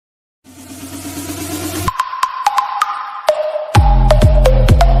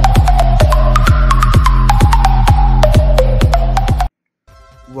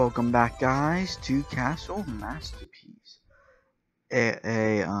Welcome back, guys, to Castle Masterpiece.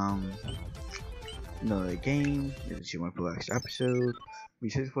 Another game. This is my last episode. We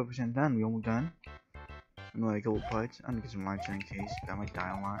 64% done. We almost done. Another couple parts. I'm gonna get some lights in case. Got my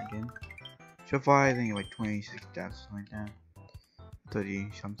dialogue again. So far, I think like 26 deaths, like that. 30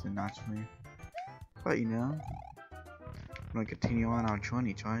 something actually. But you know, I'm gonna continue on our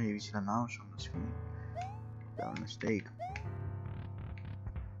journey. Try to see the mouse on the screen. That was a mistake.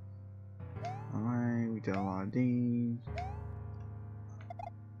 Alright, we did a lot of these.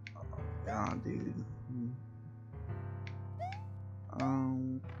 Yeah, dude.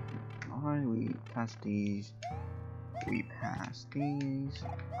 Alright, we passed these. We passed these.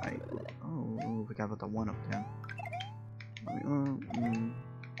 Oh, forgot about the one of them.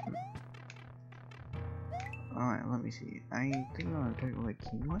 Alright, let me see. I think I'm gonna take like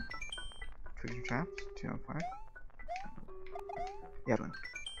Keynote. Treasure traps, 205. Yeah, one.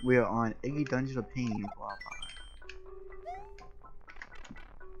 We are on Iggy Dungeon of Pain. Wow.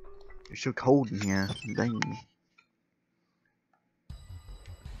 It's so cold in here. Dang.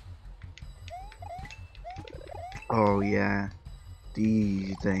 Oh yeah,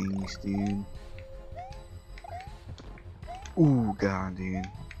 these things, dude. Ooh, god, dude.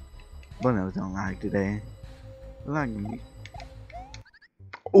 But I don't like today. Like me.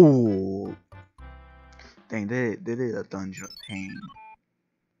 Ooh. Dang, they did a Dungeon of Pain.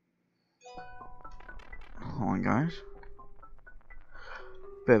 Hold on, guys.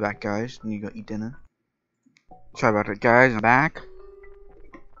 Be back, guys. Need to go eat dinner. Sorry about that, guys. I'm back.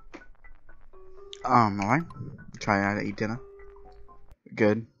 Alright. Try to eat dinner.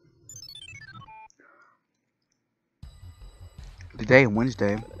 Good. Today,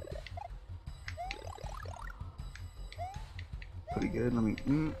 Wednesday. Pretty good. Let me.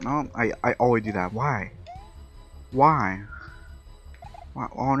 No, I always do that. Why? Why? Why?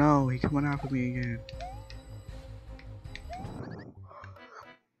 Oh no, he's coming after me again.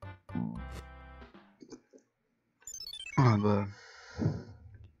 Oh, but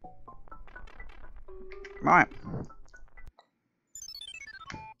right.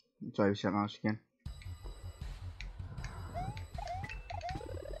 Sorry, shut mouse again.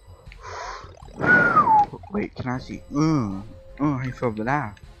 Wait, can I see? Oh, I fell over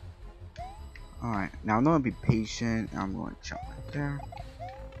that. Alright, now I'm gonna be patient. I'm gonna jump right there.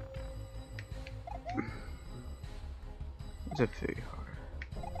 It's a very hard.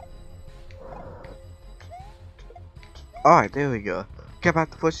 Alright, there we go. Get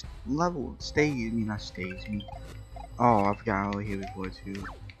back to first level. Stage. I mean, not stage. Oh, I forgot I was here before too.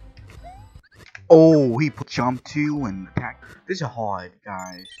 Oh, he jumped too and attack. This is hard,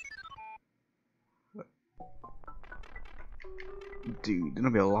 guys. Dude, there's gonna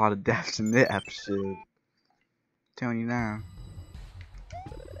be a lot of deaths in this episode. I'm telling you now.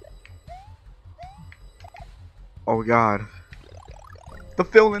 Oh god. The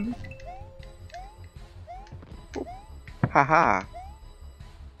filling. Haha.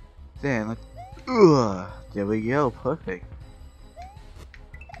 Then let's. There we go. Perfect.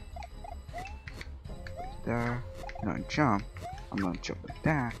 Like that. I'm gonna jump. I'm gonna jump like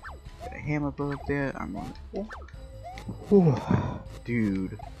that. Get a hammer above there. I'm gonna.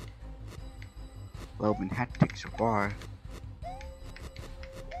 Dude. Well, been hectic so far.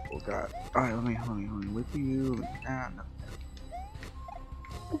 Oh god. Alright, let me whip you. Let me that.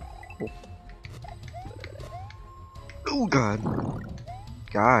 Oh god.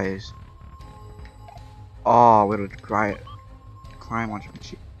 Guys. Oh, we're gonna climb on some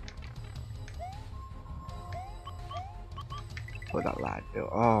shit. What that lad do?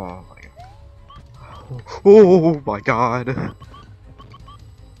 Oh my god. Oh my god.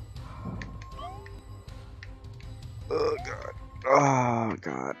 Oh god. Oh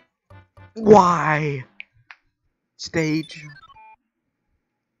god. Why? Stage.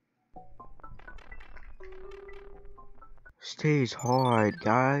 Stage hard,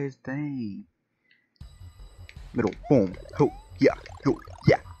 guys. Dang. Middle. Boom. Ho. Yeah. Ho.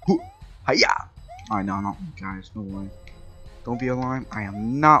 Yeah. Ho. Hiya. Alright, no, guys. No way. Don't be alarmed. I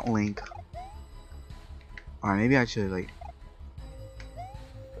am not Link. Alright, maybe I should like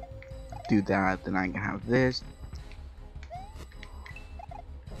do that. Then I can have this.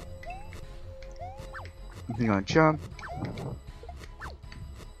 I'm gonna jump.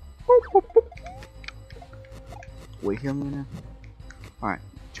 Wait here a minute. Alright,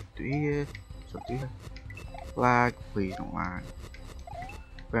 jump to here. Jump to here. Lag. Please don't lag.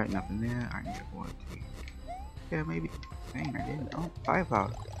 Right, nothing there. I need to go to. Yeah, maybe. Dang, I didn't. Oh, 5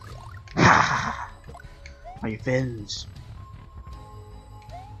 hours. Ha! My fins.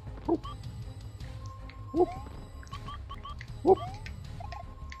 Whoop. Whoop. Whoop.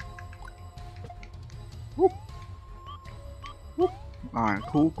 Alright,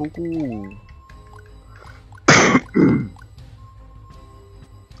 cool.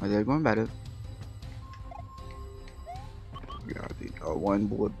 Are they going better? Yeah, one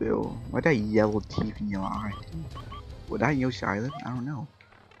bullet bill. Why that yellow teeth in your eye? Was that Yoshi Island? I don't know.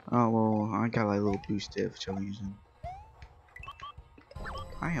 Oh well, I got like a little boost there for some reason.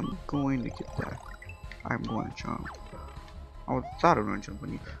 I am going to get that. I'm going to jump. I thought I was going to jump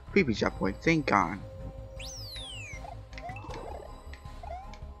on you. Creepy shot point, thank God.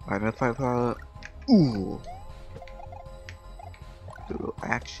 Alright, let's fight for ooh. Do a little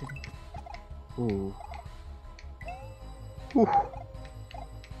action. Ooh. Ooh.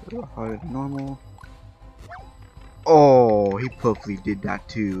 A little harder than normal. Oh, he perfectly did that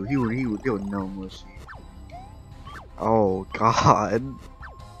too. He would there was no mercy. Oh God.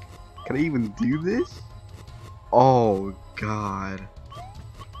 Can I even do this? Oh God.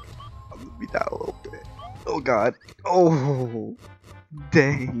 I'm gonna beat that a little bit. Oh God. Oh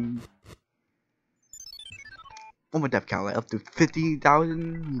dang. Oh my death count like up to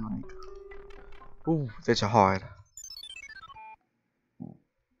 50,000. Like, ooh, that's a hard.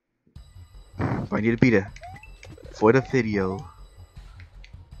 But I need to beat it for the video.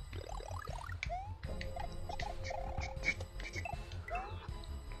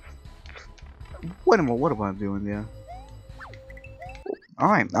 What am I doing there?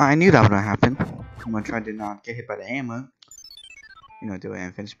 Alright, I knew that was gonna happen. I'm gonna try to not get hit by the hammer. You know, do an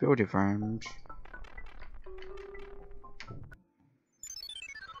invincibility firms.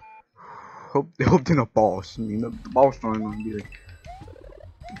 Hope they're not boss. I mean, the boss is gonna be like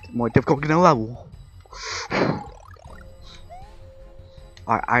more difficult than a level.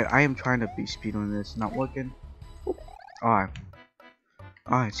 I am trying to beat speed on this, not working. Alright,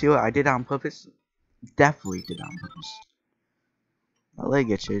 see what I did that on purpose? Definitely did that on purpose. My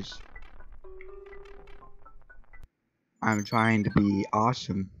leg itches. I'm trying to be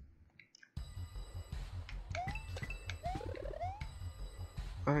awesome.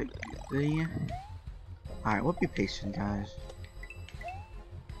 Alright, we'll be patient, guys.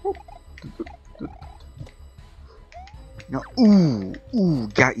 No, ooh,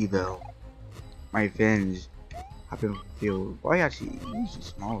 got you though. My revenge. I've been feel. Why actually use it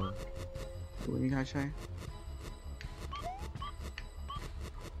smaller? What do you guys say?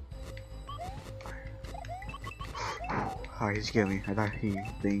 Alright, he scared me. I thought he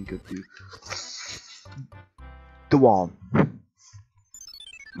didn't go through the wall.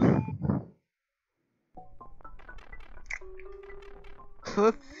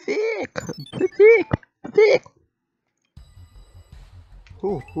 Pathetic.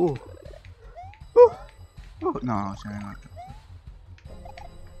 Oh, no, sorry, not.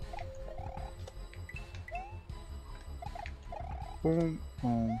 Boom.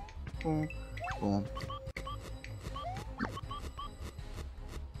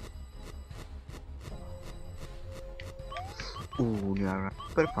 Ooh, yeah, right.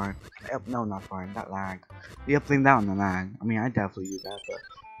 But fine. Yep, no, not fine. That lag. We have blamed that on the lag. I mean, I definitely do that, but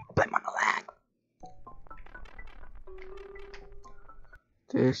I'll blame on the lag.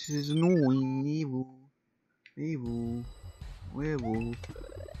 This is annoying. Evil.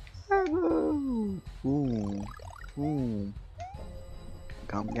 Ooh.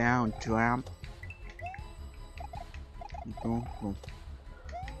 Calm down, tramp.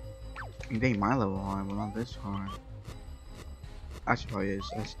 It ain't my level hard, but not this hard. Actually, probably is.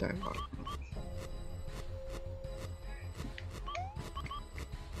 That's that hard.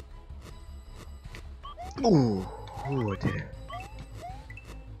 Ooh, I did it.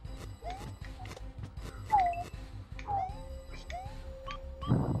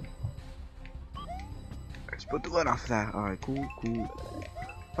 Let's put the lid off that. Alright, cool.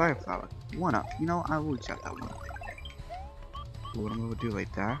 Fireflower. 1 up. You know, I will check that one. What I'm gonna do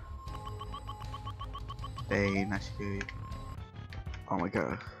like that. They not scary. Oh my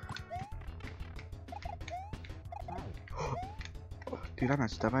god. Dude, I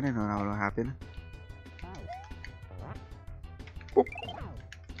messed up. I didn't know that would happen. Oh,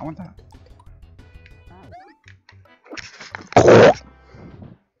 I want that.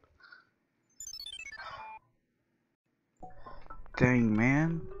 Dang,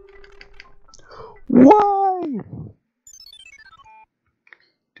 man. Why?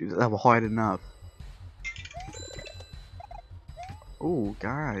 Dude, that was hard enough. Oh,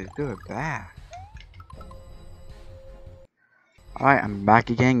 guys, do it back. Alright, I'm back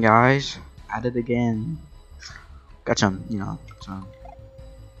again, guys. At it again. Got some, you know, some.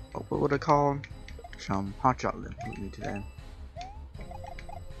 What would I call? Some hot chocolate with me today.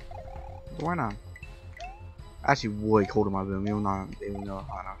 But why not? Actually, way cold in my room. Even though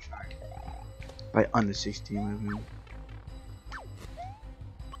hot outside. Like under 16 with me.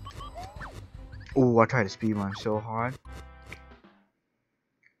 Oh, I tried to speed run so hard.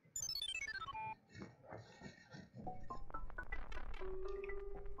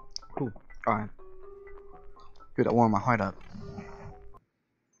 Cool. Alright. Good, I warmed my heart up.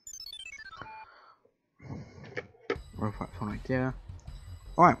 Phone right there.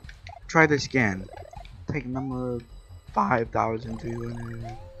 Alright, try this again. Take number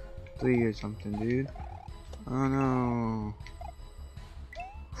 5,203 or something, dude. Oh no.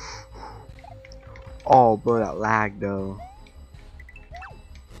 Oh, bro, that lag though.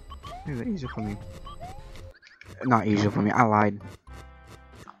 Make it easier for me. Not easier for me, I lied.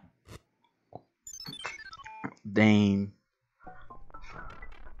 Dang.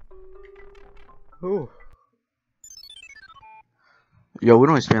 Ooh. Yo, we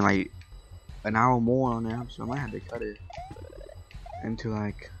don't spend like an hour more on that, so I might have to cut it into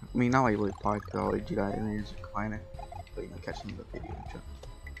like, I mean, not like really part though, you got and then just combine it, but you know, catch some of the video.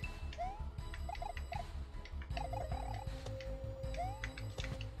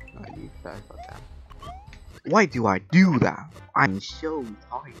 I'd be fast about that. Why do I do that? I'm so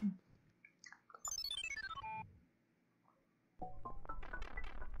tired.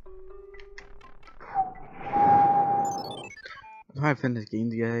 I'm trying to finish this game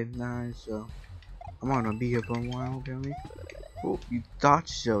together, guys, so I'm not gonna be here for a while, apparently. Oh, you thought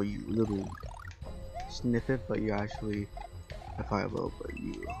so, you little snippet, but you actually a fireball, but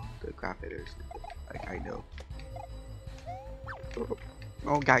you, the crap hitters, like I know.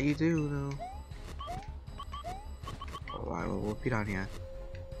 Oh, got you too, though. Alright, we'll be down here.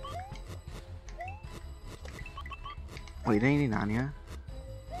 Wait, there ain't any down here?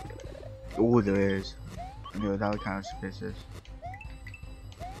 Oh, there is. No, that was kind of suspicious.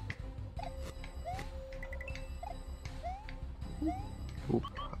 Oop,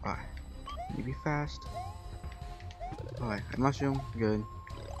 alright. You be fast. Alright, mushroom, good.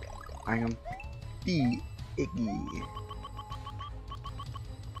 I am be Iggy.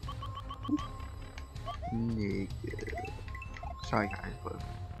 Nigga. Sorry guys, but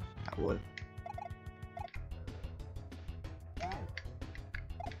that would.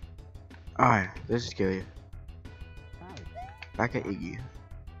 Alright, this is scary. Back at Iggy.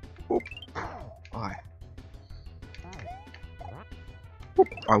 Oop. Alright.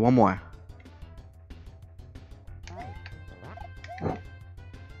 Alright, one more.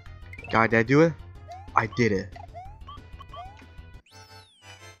 God, did I do it? I did it.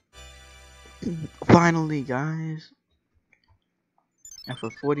 Finally, guys. After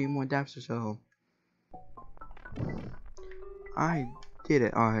 40 more deaths or so, I did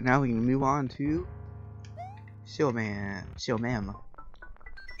it. Alright, now we can move on to Seiromem.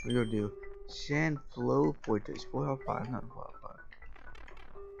 We're gonna do Sandflow Fortress 4 out of 5, not 4 out of 5.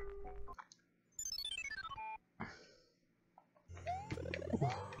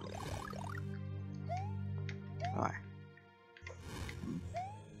 Alright.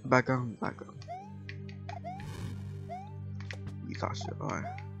 Back up. You thought so, alright.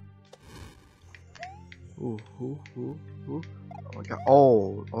 Ooh. Oh my god.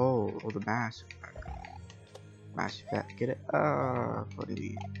 Oh, the massive. Massive fat. Get it? What do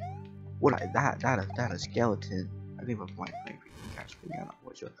we? What is that? That a skeleton. I think we're playing catch for you. I'm not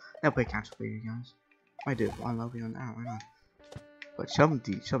quite sure. Never play catch for you guys. I do. I love you on that. Why not? But some of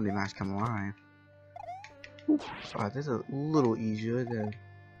the maps come alive. Alright, this is a little easier than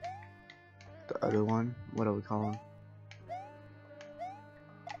the other one. What are we calling?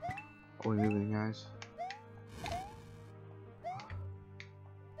 Are we moving, guys?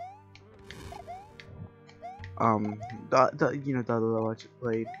 You know, the other level I just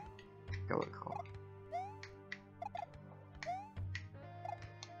played. What would I call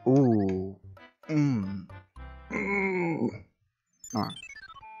it? Ooh. Alright.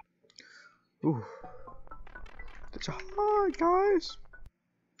 Ooh. That's a high, guys.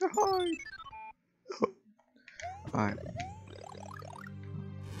 A high.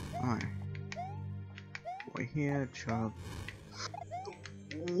 Alright. We're here, chub.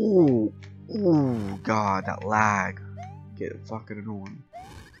 Ooh, God, that lag. Get fucking annoying.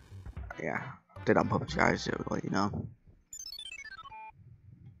 Yeah, did on purpose, guys, so let you know.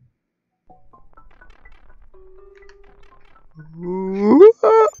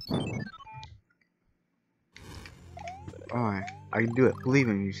 Alright, I can do it. Believe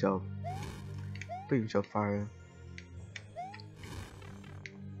in yourself. Believe in yourself, fire.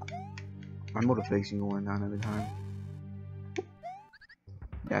 My motivation going down every time.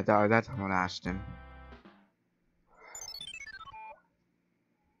 Yeah, that's how I asked him.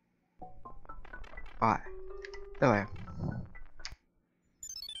 Alright. That way.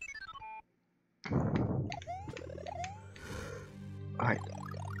 Alright.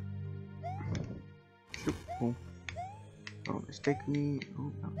 Shoot. Oh. Don't mistake me.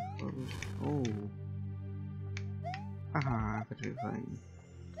 Oh, that was close. Oh. Haha, that's really funny.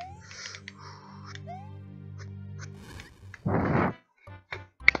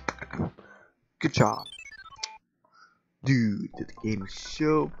 Good job. Dude, this game is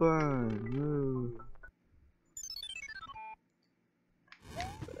so fun. Whoa.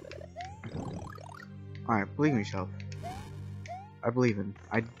 Alright, believe in yourself. I believe in.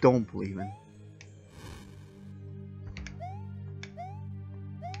 I don't believe in.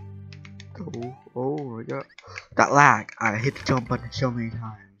 Oh my god. That lag. I hit the jump button so many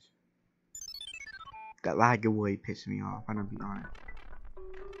times. That lag away pissed me off, I'm gonna be honest.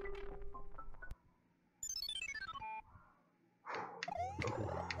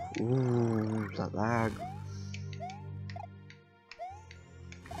 Ooh, that lag.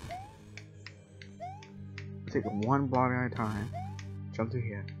 Take it one block at a time. Jump through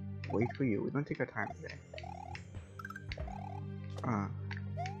here. Wait for you. We're gonna take our time today. Nah.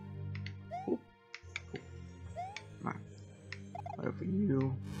 Wait for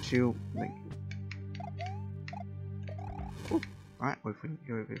you. Shoot. Thank you. Alright, wait for you.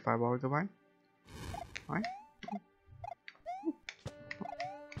 Wait for 5 hours to buy. Alright.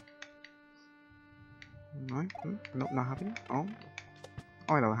 Alright. Nope, not happening. Oh.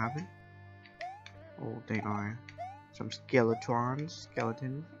 Oh, that happened. Oh, they are. Some skeletons.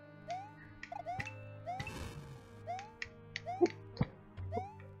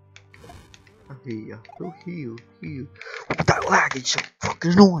 Oh, heal. That lag is so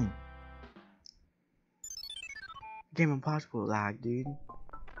fucking annoying. Game impossible lag, dude.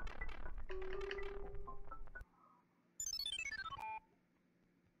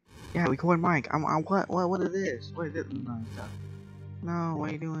 Yeah, record mic. What is this? What is this? No, what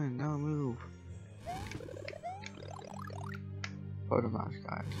are you doing? No, move. Photo mouse,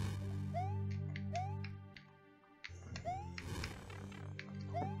 guys.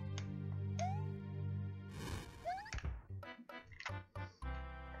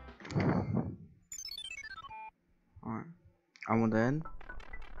 Alright. I'm on the end.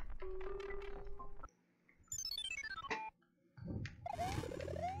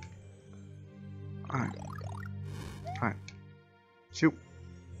 Alright. Shoot.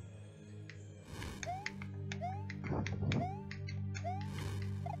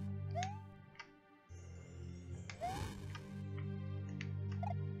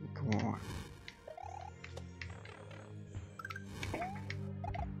 Come on.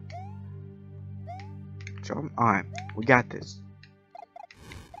 Jump. Alright, we got this.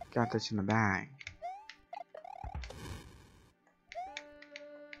 Got this in the bag.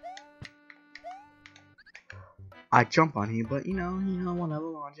 I jump on him, but you know, whatever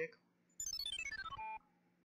logic.